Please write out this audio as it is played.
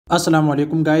Assalamu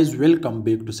alaikum guys, welcome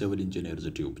back to Civil Engineers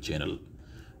YouTube channel.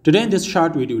 Today in this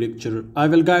short video lecture, I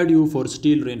will guide you for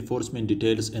steel reinforcement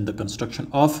details in the construction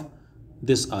of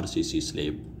this RCC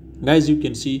slab. Guys, you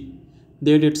can see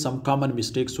they did some common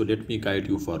mistakes, so let me guide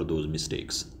you for those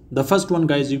mistakes. The first one,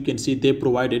 guys, you can see they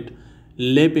provided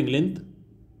lapping length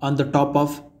on the top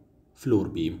of floor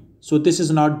beam. So this is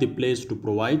not the place to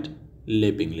provide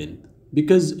lapping length,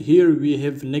 because here we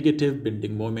have negative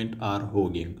bending moment or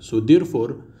hogging. So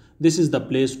therefore, this is the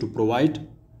place to provide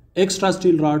extra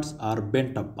steel rods or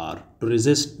bent up bar to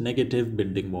resist negative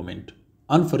bending moment.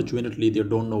 Unfortunately, they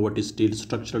don't know what is steel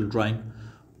structural drawing,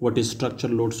 what is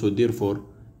structural load, so therefore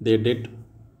they did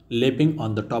lapping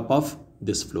on the top of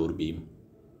this floor beam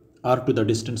or to the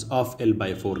distance of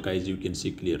L/4, guys, you can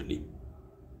see clearly.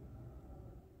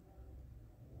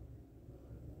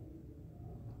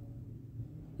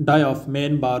 Die of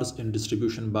main bars and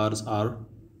distribution bars are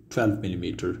 12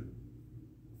 mm.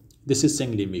 This is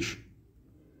singly mesh.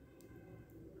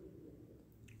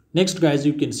 Next, guys,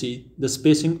 you can see the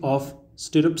spacing of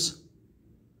stirrups,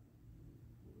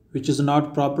 which is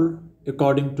not proper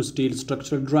according to steel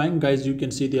structural drawing. Guys, you can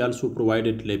see they also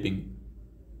provided lapping.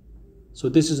 So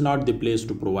this is not the place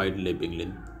to provide lapping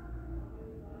length.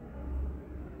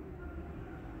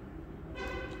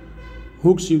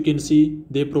 Hooks, you can see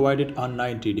they provided on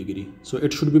 90°, so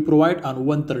it should be provided on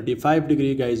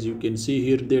 135°. Guys, you can see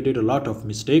here they did a lot of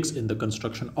mistakes in the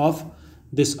construction of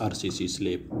this RCC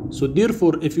slab. So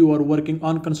therefore, if you are working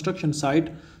on construction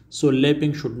site, so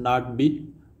lapping should not be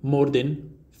more than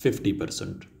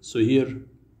 50%. So here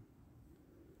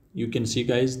you can see,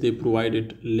 guys, they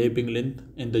provided lapping length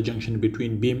in the junction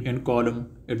between beam and column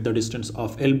at the distance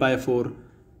of L/4.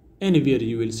 Anywhere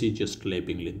you will see just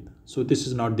lapping length. So this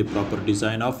is not the proper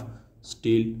design of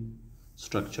steel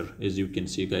structure. As you can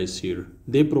see, guys, here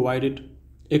they provided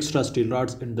extra steel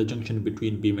rods in the junction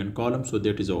between beam and column, so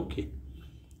that is okay.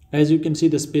 As you can see,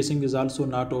 the spacing is also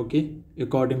not okay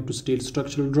according to steel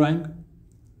structural drawing.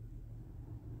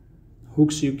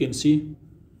 Hooks, you can see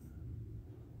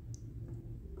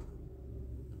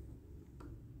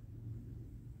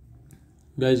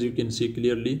guys, you can see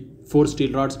clearly 4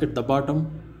 steel rods at the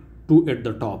bottom, 2 at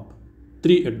the top,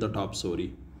 3 at the top,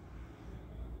 sorry.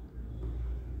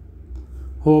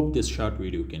 Hope this short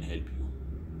video can help you.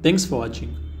 Thanks for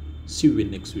watching. See you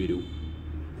in next video.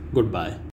 Goodbye.